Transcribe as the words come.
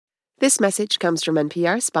This message comes from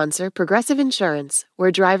NPR sponsor Progressive Insurance, where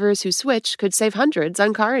drivers who switch could save hundreds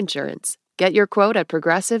on car insurance. Get your quote at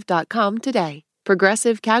Progressive.com today.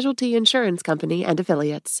 Progressive Casualty Insurance Company and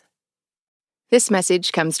Affiliates. This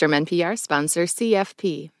message comes from NPR sponsor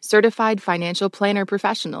CFP, Certified Financial Planner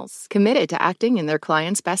Professionals, committed to acting in their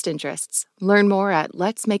clients' best interests. Learn more at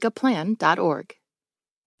letsmakeaplan.org.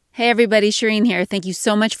 Hey everybody, Shireen here. Thank you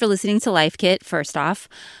so much for listening to Life Kit, first off.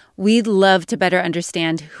 We'd love to better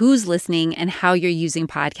understand who's listening and how you're using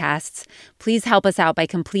podcasts. Please help us out by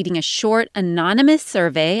completing a short anonymous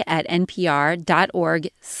survey at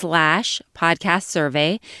npr.org/podcast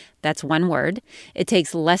survey. That's one word. It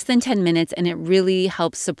takes less than 10 minutes and it really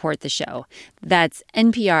helps support the show. That's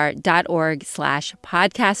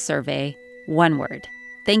npr.org/podcast survey, one word.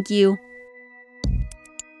 Thank you.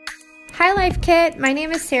 Hi, Life Kit. My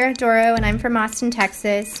name is Sarah Doro, and I'm from Austin,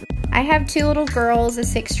 Texas. I have two little girls, a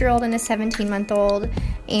 6-year-old and a 17-month-old,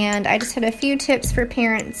 and I just had a few tips for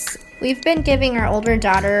parents. We've been giving our older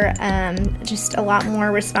daughter just a lot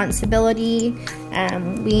more responsibility.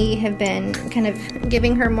 We have been kind of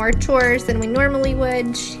giving her more chores than we normally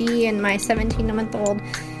would. She and my 17-month-old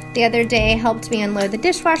the other day helped me unload the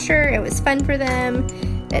dishwasher. It was fun for them.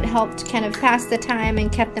 It helped kind of pass the time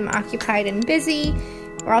and kept them occupied and busy.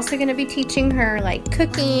 We're also going to be teaching her like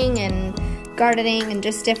cooking and gardening and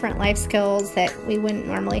just different life skills that we wouldn't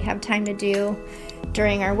normally have time to do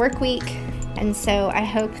during our work week. And so I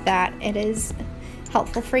hope that it is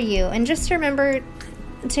helpful for you. And just remember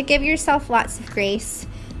to give yourself lots of grace,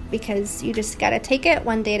 because you just got to take it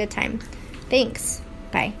one day at a time. Thanks.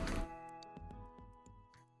 Bye.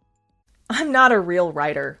 I'm not a real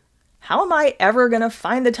writer. How am I ever going to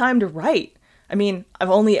find the time to write? I mean, I've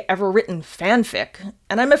only ever written fanfic,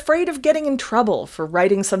 and I'm afraid of getting in trouble for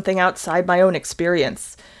writing something outside my own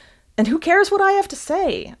experience. And who cares what I have to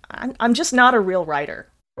say? I'm just not a real writer.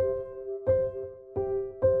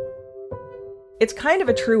 It's kind of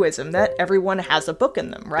a truism that everyone has a book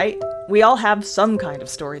in them, right? We all have some kind of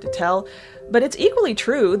story to tell, but it's equally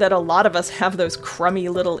true that a lot of us have those crummy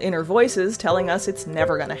little inner voices telling us it's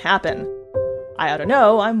never gonna happen. I ought to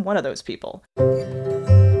know I'm one of those people.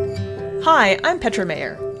 Hi, I'm Petra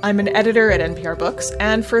Mayer. I'm an editor at NPR Books,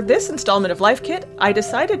 and for this installment of Life Kit, I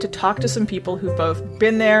decided to talk to some people who've both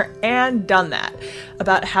been there and done that,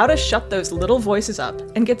 about how to shut those little voices up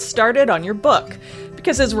and get started on your book.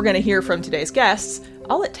 Because as we're going to hear from today's guests,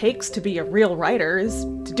 all it takes to be a real writer is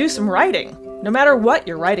to do some writing, no matter what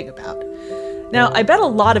you're writing about. Now, I bet a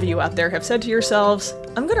lot of you out there have said to yourselves,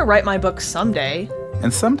 I'm going to write my book someday.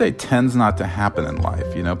 And someday tends not to happen in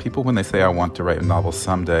life. You know, people, when they say, I want to write a novel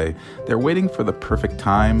someday, they're waiting for the perfect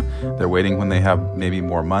time. They're waiting when they have maybe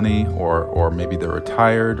more money, or maybe they're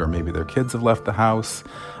retired, or maybe their kids have left the house.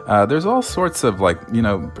 There's all sorts of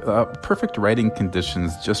perfect writing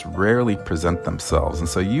conditions just rarely present themselves. And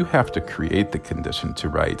so you have to create the condition to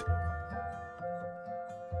write.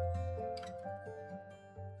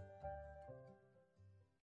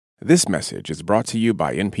 This message is brought to you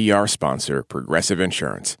by NPR sponsor Progressive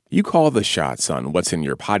Insurance. You call the shots on what's in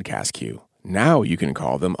your podcast queue. Now you can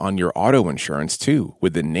call them on your auto insurance too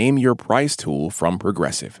with the Name Your Price tool from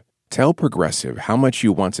Progressive. Tell Progressive how much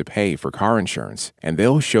you want to pay for car insurance, and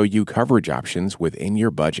they'll show you coverage options within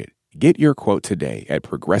your budget. Get your quote today at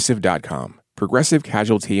Progressive.com. Progressive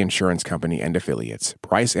Casualty Insurance Company and Affiliates.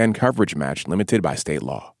 Price and coverage match limited by state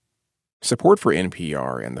law. Support for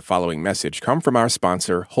NPR and the following message come from our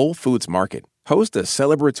sponsor, Whole Foods Market. Host a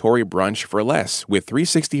celebratory brunch for less with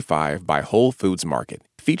 365 by Whole Foods Market,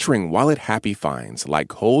 featuring wallet-happy finds like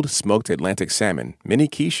cold smoked Atlantic salmon, mini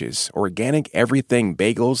quiches, organic everything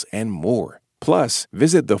bagels, and more. Plus,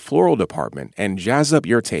 visit the floral department and jazz up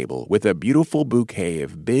your table with a beautiful bouquet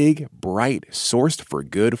of big, bright,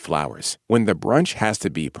 sourced-for-good flowers. When the brunch has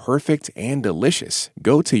to be perfect and delicious,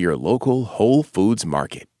 go to your local Whole Foods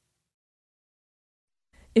Market.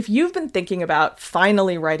 If you've been thinking about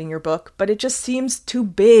finally writing your book, but it just seems too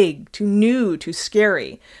big, too new, too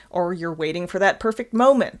scary, or you're waiting for that perfect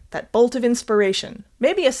moment, that bolt of inspiration,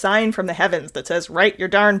 maybe a sign from the heavens that says, write your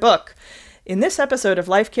darn book. In this episode of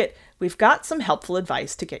Life Kit, we've got some helpful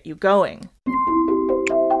advice to get you going.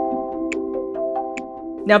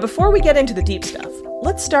 Now, before we get into the deep stuff,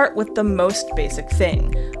 let's start with the most basic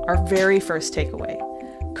thing, our very first takeaway.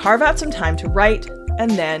 Carve out some time to write,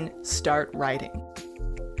 and then start writing.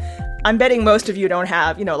 I'm betting most of you don't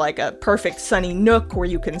have, like a perfect sunny nook where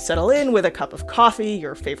you can settle in with a cup of coffee,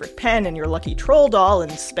 your favorite pen, and your lucky troll doll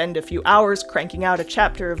and spend a few hours cranking out a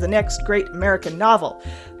chapter of the next great American novel.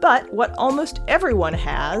 But what almost everyone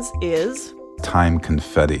has is... time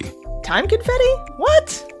confetti. Time confetti?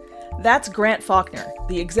 What? That's Grant Faulkner,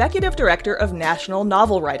 the executive director of National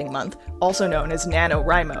Novel Writing Month, also known as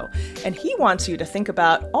NaNoWriMo, and he wants you to think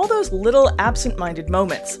about all those little absent-minded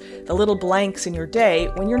moments, the little blanks in your day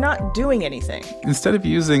when you're not doing anything. Instead of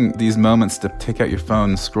using these moments to take out your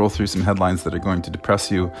phone, scroll through some headlines that are going to depress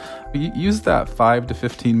you, use that 5 to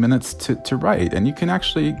 15 minutes to write, and you can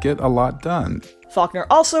actually get a lot done. Faulkner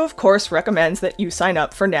also, of course, recommends that you sign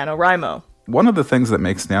up for NaNoWriMo. One of the things that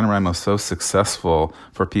makes NaNoWriMo so successful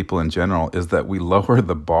for people in general is that we lower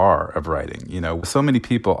the bar of writing. You know, so many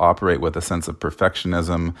people operate with a sense of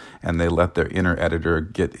perfectionism, and they let their inner editor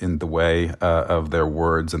get in the way of their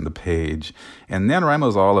words and the page. And NaNoWriMo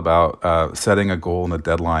is all about setting a goal and a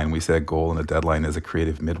deadline. We say a goal and a deadline is a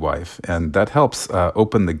creative midwife. And that helps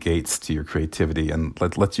open the gates to your creativity and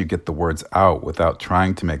lets you get the words out without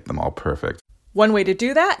trying to make them all perfect. One way to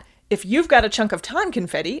do that? If you've got a chunk of time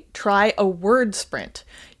confetti, try a word sprint.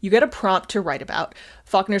 You get a prompt to write about.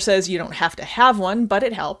 Faulkner says you don't have to have one, but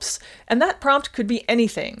it helps. And that prompt could be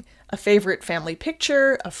anything. A favorite family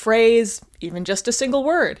picture, a phrase, even just a single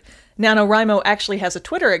word. NaNoWriMo actually has a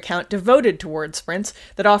Twitter account devoted to word sprints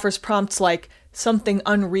that offers prompts like something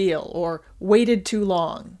unreal or waited too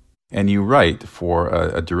long. And you write for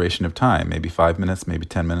a duration of time, maybe 5 minutes, maybe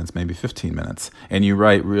 10 minutes, maybe 15 minutes. And you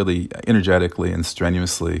write really energetically and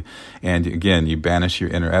strenuously. And again, you banish your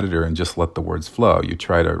inner editor and just let the words flow. You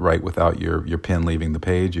try to write without your pen leaving the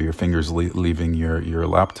page or your fingers leaving your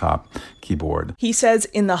laptop keyboard. He says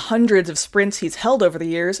in the hundreds of sprints he's held over the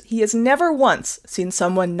years, he has never once seen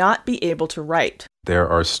someone not be able to write. There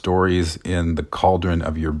are stories in the cauldron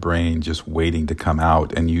of your brain just waiting to come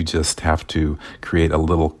out, and you just have to create a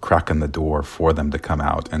little crack in the door for them to come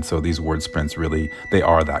out. And so these word sprints really, they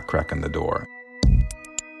are that crack in the door.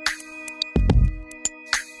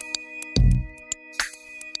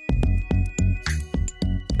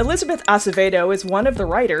 Elizabeth Acevedo is one of the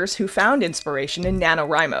writers who found inspiration in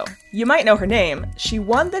NaNoWriMo. You might know her name. She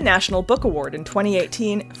won the National Book Award in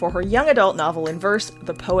 2018 for her young adult novel in verse,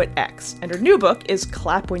 The Poet X, and her new book is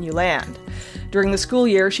Clap When You Land. During the school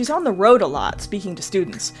year, she's on the road a lot, speaking to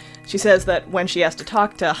students. She says that when she has to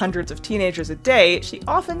talk to hundreds of teenagers a day, she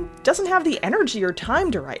often doesn't have the energy or time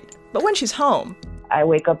to write. But when she's home, I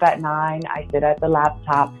wake up at 9, I sit at the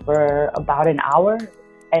laptop for about an hour,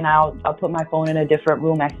 and I'll put my phone in a different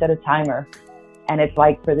room. I set a timer, and it's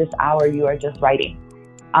like for this hour you are just writing.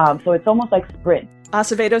 So it's almost like sprint.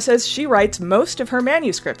 Acevedo says she writes most of her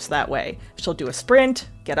manuscripts that way. She'll do a sprint,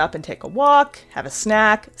 get up and take a walk, have a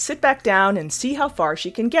snack, sit back down, and see how far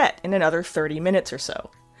she can get in another 30 minutes or so.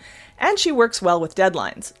 And she works well with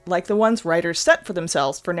deadlines, like the ones writers set for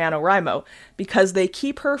themselves for NaNoWriMo, because they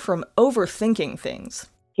keep her from overthinking things.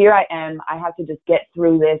 Here I am, I have to just get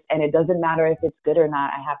through this, and it doesn't matter if it's good or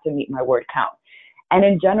not, I have to meet my word count. And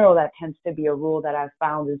in general, that tends to be a rule that I've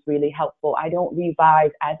found is really helpful. I don't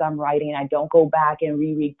revise as I'm writing. I don't go back and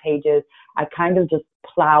reread pages. I kind of just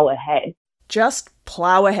plow ahead. Just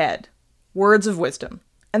plow ahead. Words of wisdom.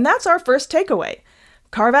 And that's our first takeaway.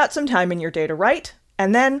 Carve out some time in your day to write,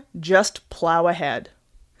 and then just plow ahead.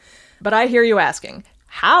 But I hear you asking,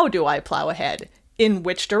 how do I plow ahead? In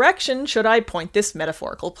which direction should I point this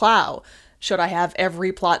metaphorical plow? Should I have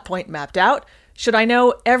every plot point mapped out? Should I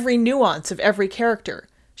know every nuance of every character?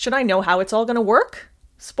 Should I know how it's all going to work?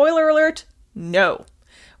 Spoiler alert, no.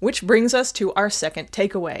 Which brings us to our second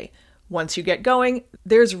takeaway. Once you get going,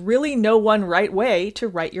 there's really no one right way to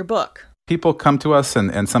write your book. People come to us,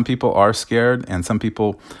 and some people are scared, and some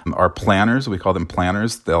people are planners. We call them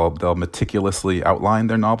planners. They'll meticulously outline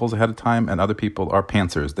their novels ahead of time, and other people are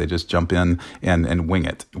pantsers. They just jump in and wing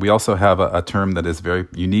it. We also have a term that is very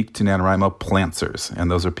unique to NaNoWriMo, plantsers, and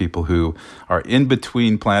those are people who are in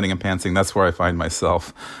between planning and pantsing. That's where I find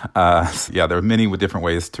myself. There are many different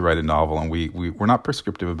ways to write a novel, and we're not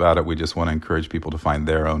prescriptive about it. We just want to encourage people to find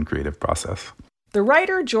their own creative process. The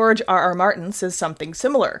writer George R.R. Martin says something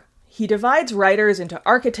similar. He divides writers into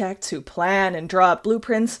architects who plan and draw up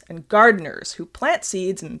blueprints and gardeners who plant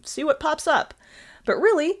seeds and see what pops up. But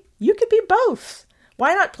really, you could be both.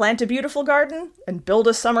 Why not plant a beautiful garden and build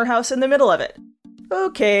a summer house in the middle of it?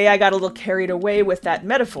 Okay, I got a little carried away with that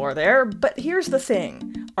metaphor there, but here's the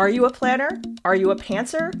thing. Are you a planner? Are you a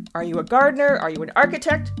pantser? Are you a gardener? Are you an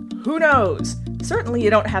architect? Who knows? Certainly you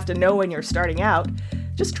don't have to know when you're starting out.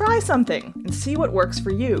 Just try something and see what works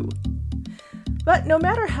for you. But no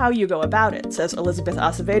matter how you go about it, says Elizabeth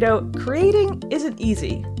Acevedo, creating isn't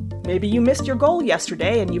easy. Maybe you missed your goal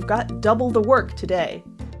yesterday and you've got double the work today.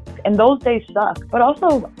 And those days suck. But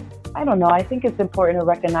also, I don't know, I think it's important to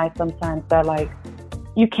recognize sometimes that,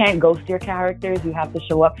 you can't ghost your characters. You have to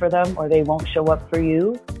show up for them or they won't show up for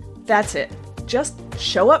you. That's it. Just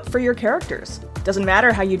show up for your characters. Doesn't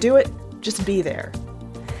matter how you do it, just be there.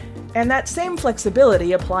 And that same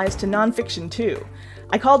flexibility applies to nonfiction too.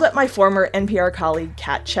 I called up my former NPR colleague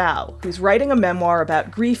Kat Chow, who's writing a memoir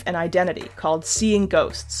about grief and identity called Seeing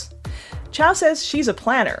Ghosts. Chow says she's a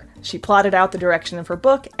planner. She plotted out the direction of her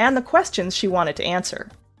book and the questions she wanted to answer.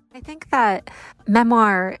 I think that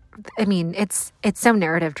memoir, it's so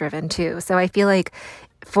narrative driven too. So I feel like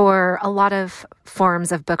for a lot of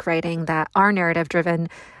forms of book writing that are narrative driven,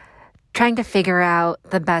 trying to figure out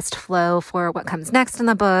the best flow for what comes next in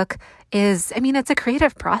the book is, it's a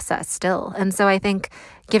creative process still. And so I think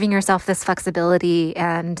giving yourself this flexibility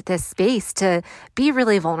and this space to be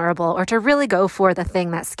really vulnerable or to really go for the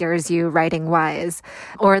thing that scares you writing wise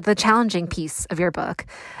or the challenging piece of your book,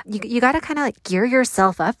 you got to kind of like gear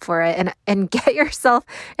yourself up for it and get yourself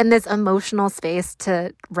in this emotional space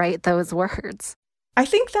to write those words. I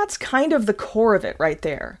think that's kind of the core of it right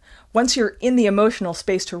there. Once you're in the emotional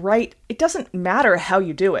space to write, it doesn't matter how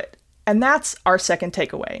you do it. And that's our second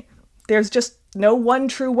takeaway. There's just no one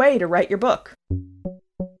true way to write your book.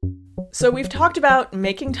 So we've talked about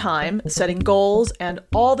making time, setting goals, and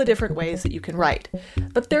all the different ways that you can write.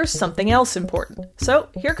 But there's something else important. So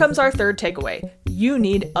here comes our third takeaway. You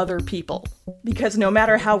need other people. Because no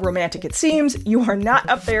matter how romantic it seems, you are not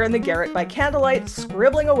up there in the garret by candlelight,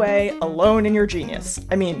 scribbling away, alone in your genius.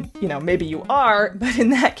 Maybe you are, but in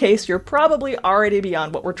that case, you're probably already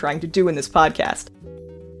beyond what we're trying to do in this podcast.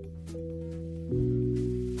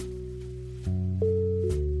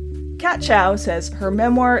 Kat Chow says her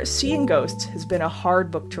memoir, Seeing Ghosts, has been a hard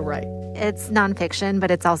book to write. It's nonfiction, but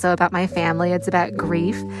it's also about my family. It's about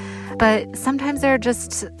grief. But sometimes there are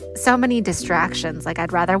just so many distractions. Like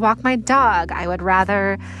I'd rather walk my dog. I would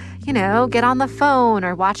rather, get on the phone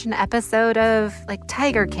or watch an episode of like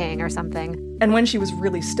Tiger King or something. And when she was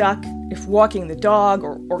really stuck, if walking the dog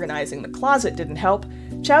or organizing the closet didn't help,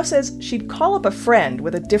 Chow says she'd call up a friend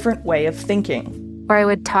with a different way of thinking. Or I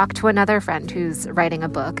would talk to another friend who's writing a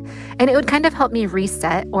book, and it would kind of help me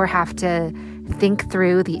reset or have to think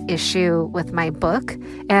through the issue with my book,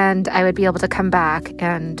 and I would be able to come back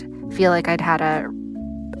and feel like I'd had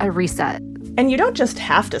a reset. And you don't just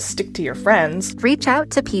have to stick to your friends. Reach out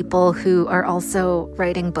to people who are also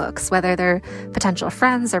writing books, whether they're potential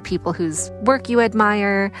friends or people whose work you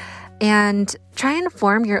admire, and try and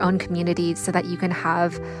form your own community so that you can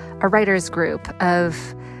have a writer's group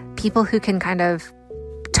of people who can kind of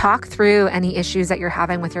talk through any issues that you're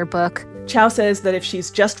having with your book. Chow says that if she's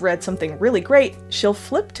just read something really great, she'll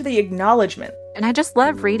flip to the acknowledgement. And I just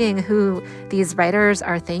love reading who these writers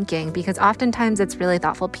are thinking, because oftentimes it's really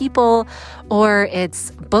thoughtful people, or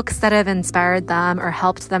it's books that have inspired them or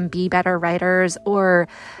helped them be better writers, or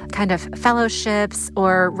kind of fellowships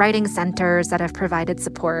or writing centers that have provided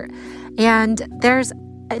support. And there's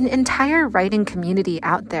an entire writing community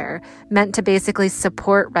out there meant to basically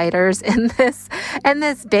support writers in this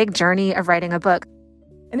big journey of writing a book.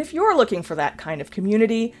 And if you're looking for that kind of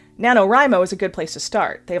community, NaNoWriMo is a good place to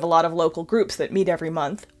start. They have a lot of local groups that meet every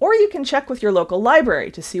month, or you can check with your local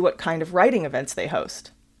library to see what kind of writing events they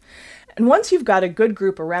host. And once you've got a good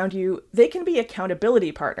group around you, they can be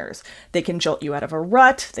accountability partners. They can jolt you out of a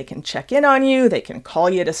rut, they can check in on you, they can call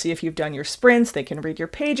you to see if you've done your sprints, they can read your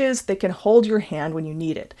pages, they can hold your hand when you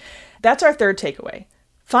need it. That's our third takeaway.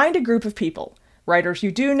 Find a group of people, writers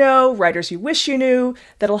you do know, writers you wish you knew,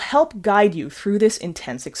 that'll help guide you through this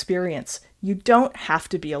intense experience. You don't have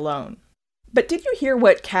to be alone. But did you hear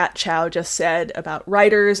what Kat Chow just said about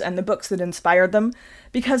writers and the books that inspired them?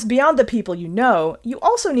 Because beyond the people you know, you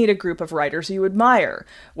also need a group of writers you admire,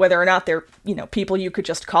 whether or not they're, people you could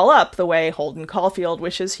just call up the way Holden Caulfield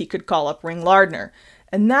wishes he could call up Ring Lardner.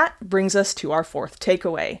 And that brings us to our fourth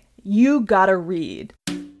takeaway. You gotta read.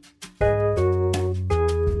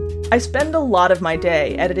 I spend a lot of my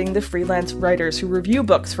day editing the freelance writers who review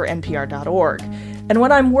books for NPR.org. And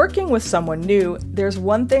when I'm working with someone new, there's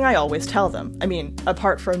one thing I always tell them.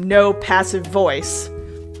 Apart from no passive voice.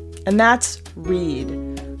 And that's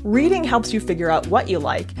read. Reading helps you figure out what you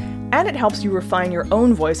like, and it helps you refine your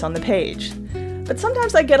own voice on the page. But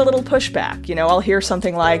sometimes I get a little pushback. I'll hear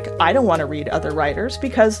something like, I don't want to read other writers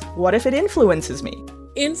because what if it influences me?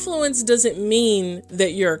 Influence doesn't mean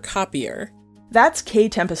that you're a copier. That's Kay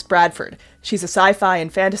Tempest Bradford. She's a sci-fi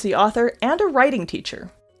and fantasy author and a writing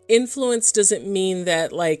teacher. Influence doesn't mean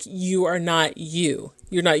that, you are not you.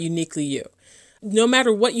 You're not uniquely you. No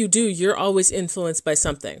matter what you do, you're always influenced by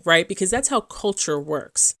something, right? Because that's how culture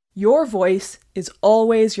works. Your voice is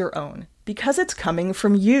always your own because it's coming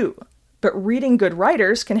from you. But reading good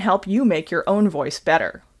writers can help you make your own voice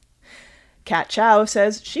better. Kat Chow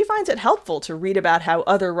says she finds it helpful to read about how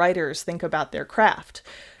other writers think about their craft.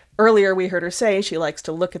 Earlier we heard her say she likes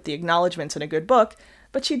to look at the acknowledgments in a good book,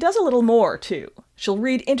 but she does a little more, too. She'll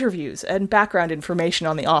read interviews and background information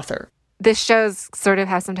on the author. This shows sort of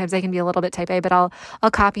how sometimes I can be a little bit type A, but I'll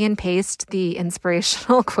copy and paste the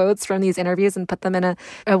inspirational quotes from these interviews and put them in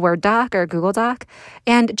a Word doc or a Google Doc.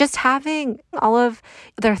 And just having all of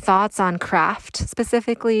their thoughts on craft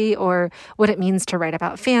specifically, or what it means to write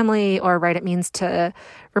about family, or what it means to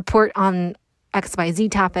report on XYZ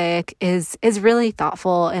topic is really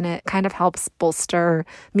thoughtful, and it kind of helps bolster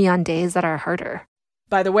me on days that are harder.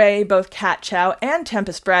 By the way, both Kat Chow and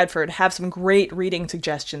Tempest Bradford have some great reading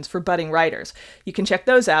suggestions for budding writers. You can check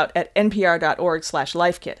those out at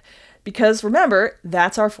npr.org/lifekit. Because remember,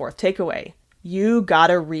 that's our fourth takeaway. You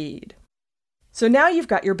gotta read. So now you've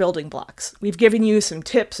got your building blocks. We've given you some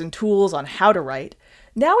tips and tools on how to write.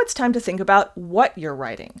 Now it's time to think about what you're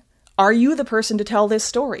writing. Are you the person to tell this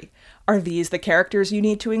story? Are these the characters you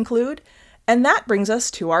need to include? And that brings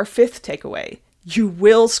us to our fifth takeaway. You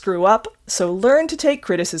will screw up, so learn to take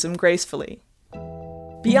criticism gracefully.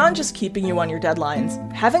 Beyond just keeping you on your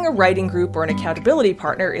deadlines, having a writing group or an accountability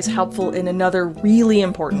partner is helpful in another really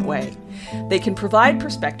important way. They can provide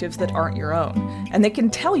perspectives that aren't your own, and they can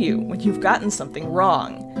tell you when you've gotten something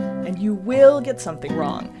wrong. And you will get something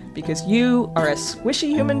wrong, because you are a squishy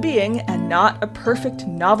human being and not a perfect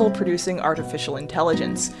novel-producing artificial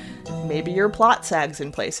intelligence. Maybe your plot sags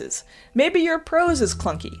in places. Maybe your prose is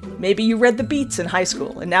clunky. Maybe you read the beats in high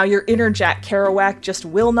school, and now your inner Jack Kerouac just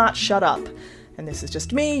will not shut up. And this is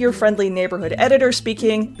just me, your friendly neighborhood editor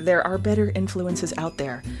speaking. There are better influences out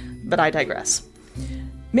there. But I digress.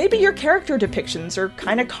 Maybe your character depictions are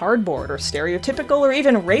kind of cardboard or stereotypical or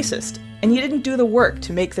even racist, and you didn't do the work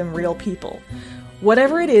to make them real people.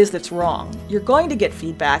 Whatever it is that's wrong, you're going to get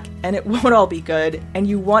feedback, and it won't all be good, and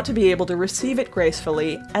you want to be able to receive it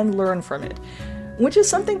gracefully and learn from it. Which is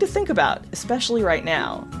something to think about, especially right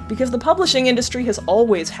now. Because the publishing industry has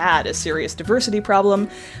always had a serious diversity problem,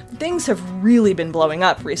 things have really been blowing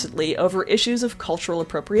up recently over issues of cultural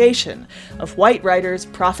appropriation, of white writers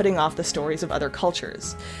profiting off the stories of other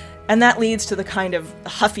cultures. And that leads to the kind of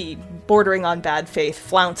huffy, bordering on bad faith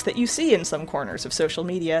flounce that you see in some corners of social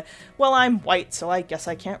media. Well, I'm white, so I guess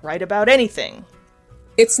I can't write about anything.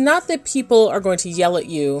 It's not that people are going to yell at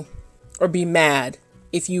you or be mad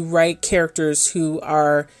if you write characters who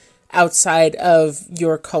are outside of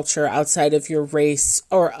your culture, outside of your race,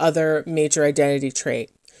 or other major identity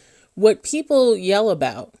trait. What people yell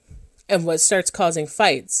about, and what starts causing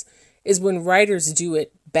fights, is when writers do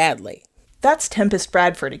it badly. That's Tempest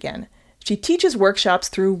Bradford again. She teaches workshops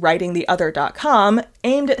through writingtheother.com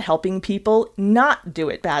aimed at helping people not do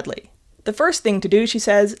it badly. The first thing to do, she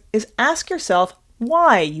says, is ask yourself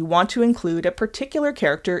why you want to include a particular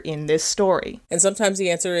character in this story. And sometimes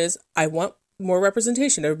the answer is, I want more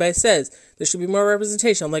representation. Everybody says there should be more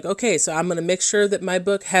representation. I'm like, okay, so I'm going to make sure that my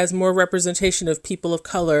book has more representation of people of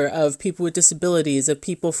color, of people with disabilities, of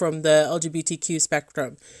people from the LGBTQ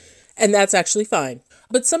spectrum. And that's actually fine.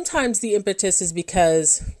 But sometimes the impetus is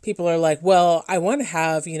because people are like, well, I want to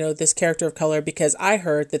have, this character of color because I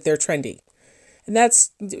heard that they're trendy. And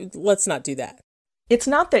let's not do that. It's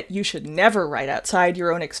not that you should never write outside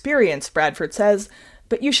your own experience, Bradford says,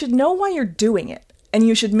 but you should know why you're doing it. And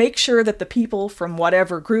you should make sure that the people from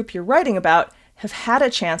whatever group you're writing about have had a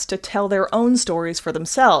chance to tell their own stories for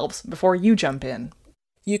themselves before you jump in.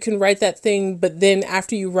 You can write that thing, but then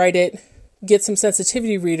after you write it, get some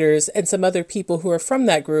sensitivity readers and some other people who are from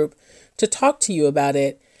that group to talk to you about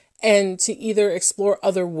it and to either explore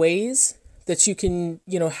other ways that you can,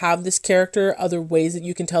 have this character, other ways that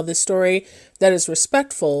you can tell this story that is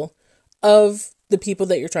respectful of the people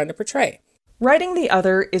that you're trying to portray. Writing the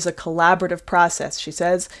other is a collaborative process, she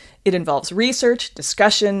says. It involves research,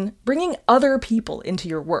 discussion, bringing other people into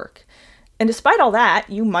your work. And despite all that,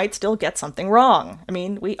 you might still get something wrong. I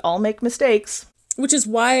mean, we all make mistakes. Which is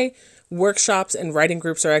why workshops and writing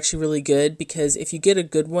groups are actually really good, because if you get a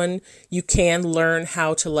good one, you can learn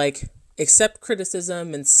how to accept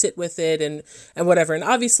criticism and sit with it and whatever. And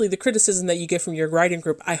obviously the criticism that you get from your writing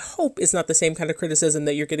group, I hope is not the same kind of criticism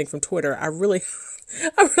that you're getting from Twitter. I really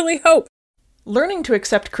hope. Learning to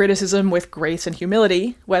accept criticism with grace and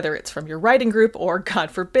humility, whether it's from your writing group or,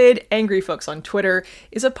 God forbid, angry folks on Twitter,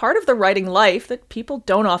 is a part of the writing life that people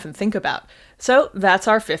don't often think about. So that's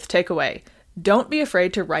our fifth takeaway. Don't be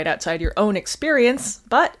afraid to write outside your own experience,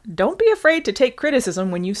 but don't be afraid to take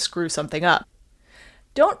criticism when you screw something up.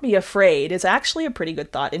 Don't be afraid is actually a pretty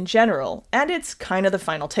good thought in general, and it's kind of the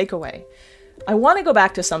final takeaway. I want to go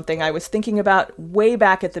back to something I was thinking about way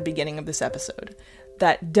back at the beginning of this episode.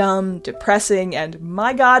 That dumb, depressing, and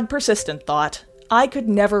my God, persistent thought, I could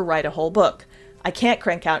never write a whole book. I can't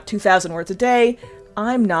crank out 2,000 words a day.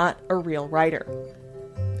 I'm not a real writer.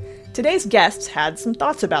 Today's guests had some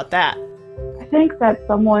thoughts about that. I think that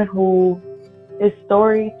someone who is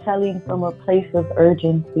storytelling from a place of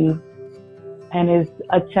urgency and is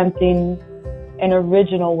attempting an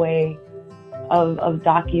original way of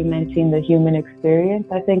documenting the human experience,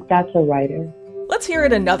 I think that's a writer. Let's hear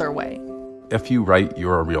it another way. If you write,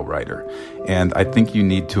 you're a real writer. And I think you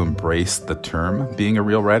need to embrace the term being a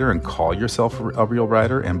real writer and call yourself a real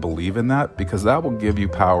writer and believe in that, because that will give you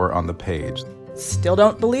power on the page. Still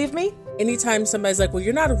don't believe me? Anytime somebody's like, well,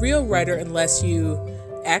 you're not a real writer unless you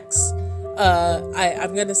X,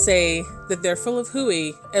 I'm going to say that they're full of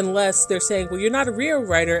hooey unless they're saying, well, you're not a real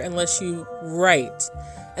writer unless you write.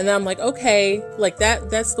 And then I'm like, okay, like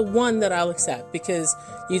that's the one that I'll accept, because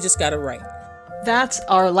you just got to write. That's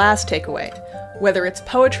our last takeaway. Whether it's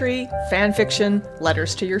poetry, fan fiction,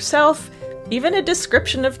 letters to yourself, even a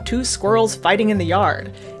description of two squirrels fighting in the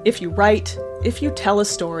yard. If you write, if you tell a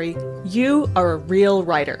story, you are a real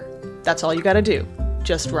writer. That's all you gotta do.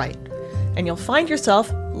 Just write. And you'll find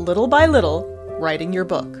yourself, little by little, writing your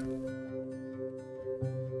book.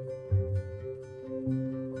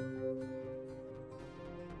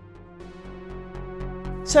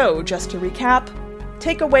 So, just to recap,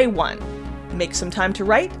 takeaway 1. Make some time to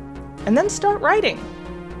write, and then start writing.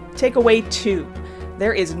 Takeaway 2.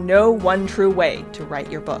 There is no one true way to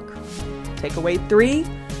write your book. Takeaway 3.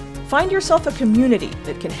 Find yourself a community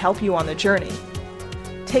that can help you on the journey.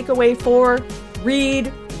 Takeaway 4. Read,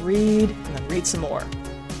 and then read some more.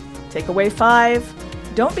 Takeaway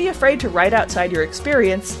 5. Don't be afraid to write outside your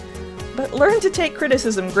experience, but learn to take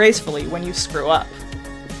criticism gracefully when you screw up.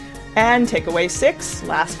 And takeaway 6,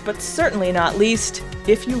 last but certainly not least,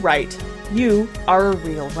 if you write, you are a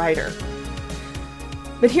real writer.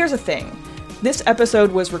 But here's the thing. This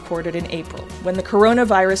episode was recorded in April, when the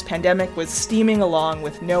coronavirus pandemic was steaming along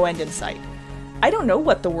with no end in sight. I don't know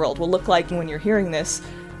what the world will look like when you're hearing this,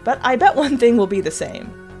 but I bet one thing will be the same.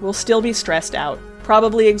 We'll still be stressed out,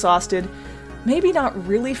 probably exhausted, maybe not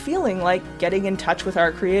really feeling like getting in touch with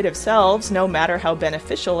our creative selves, no matter how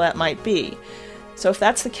beneficial that might be. So if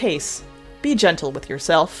that's the case, be gentle with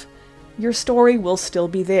yourself. Your story will still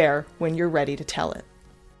be there when you're ready to tell it.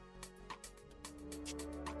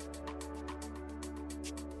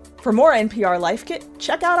 For more NPR Life Kit,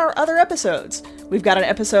 check out our other episodes. We've got an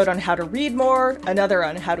episode on how to read more, another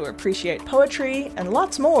on how to appreciate poetry, and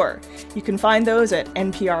lots more. You can find those at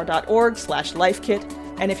npr.org/lifekit.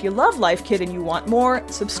 And if you love Life Kit and you want more,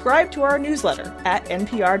 subscribe to our newsletter at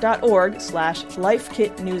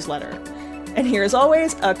npr.org/lifekitnewsletter. And here, as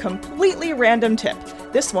always, a completely random tip.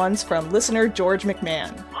 This one's from listener George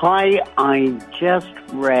McMahon. Hi, I just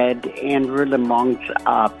read Andrew Lemont's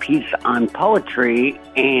piece on poetry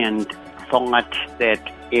and thought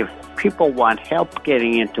that if people want help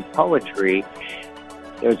getting into poetry,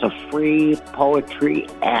 there's a free poetry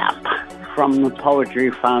app from the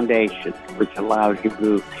Poetry Foundation, which allows you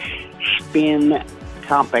to spin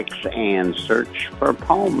topics and search for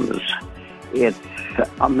poems. It's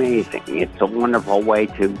amazing. It's a wonderful way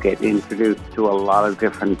to get introduced to a lot of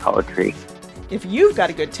different poetry. If you've got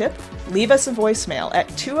a good tip, leave us a voicemail at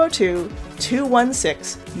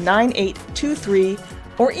 202-216-9823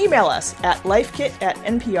 or email us at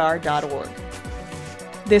lifekit@npr.org.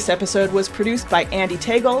 This episode was produced by Andy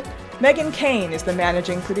Tagle. Megan Kane is the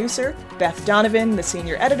managing producer, Beth Donovan the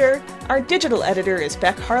senior editor, our digital editor is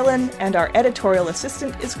Beck Harlan, and our editorial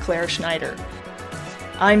assistant is Claire Schneider.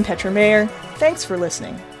 I'm Petra Mayer. Thanks for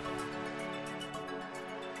listening.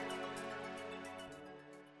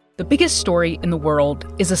 The biggest story in the world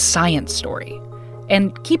is a science story.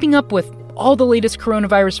 And keeping up with all the latest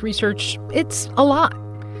coronavirus research, it's a lot.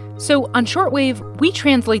 So on Shortwave, we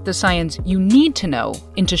translate the science you need to know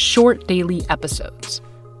into short daily episodes.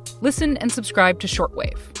 Listen and subscribe to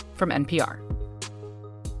Shortwave from NPR.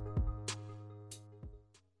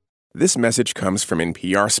 This message comes from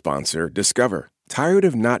NPR sponsor Discover. Tired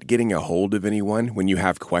of not getting a hold of anyone when you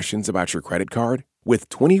have questions about your credit card? With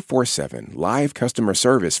 24/7 live customer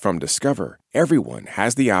service from Discover, everyone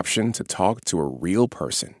has the option to talk to a real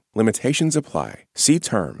person. Limitations apply. See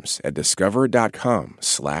terms at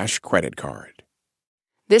discover.com/creditcard.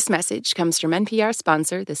 This message comes from NPR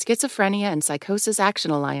sponsor, the Schizophrenia and Psychosis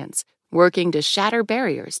Action Alliance, working to shatter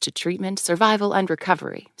barriers to treatment, survival, and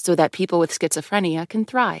recovery so that people with schizophrenia can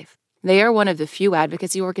thrive. They are one of the few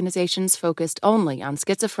advocacy organizations focused only on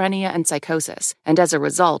schizophrenia and psychosis, and as a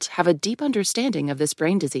result, have a deep understanding of this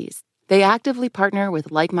brain disease. They actively partner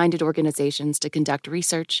with like-minded organizations to conduct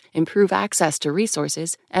research, improve access to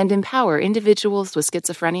resources, and empower individuals with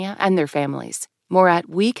schizophrenia and their families. More at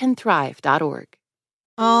wecanthrive.org.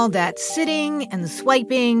 All that sitting and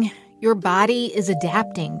swiping, Your body is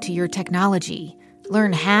adapting to your technology.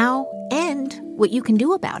 Learn how and what you can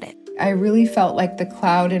do about it. I really felt like the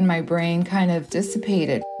cloud in my brain kind of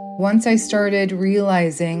dissipated. Once I started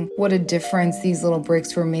realizing what a difference these little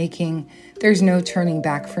breaks were making, there's no turning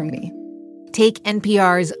back for me. Take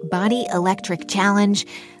NPR's Body Electric Challenge.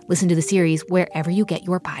 Listen to the series wherever you get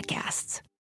your podcasts.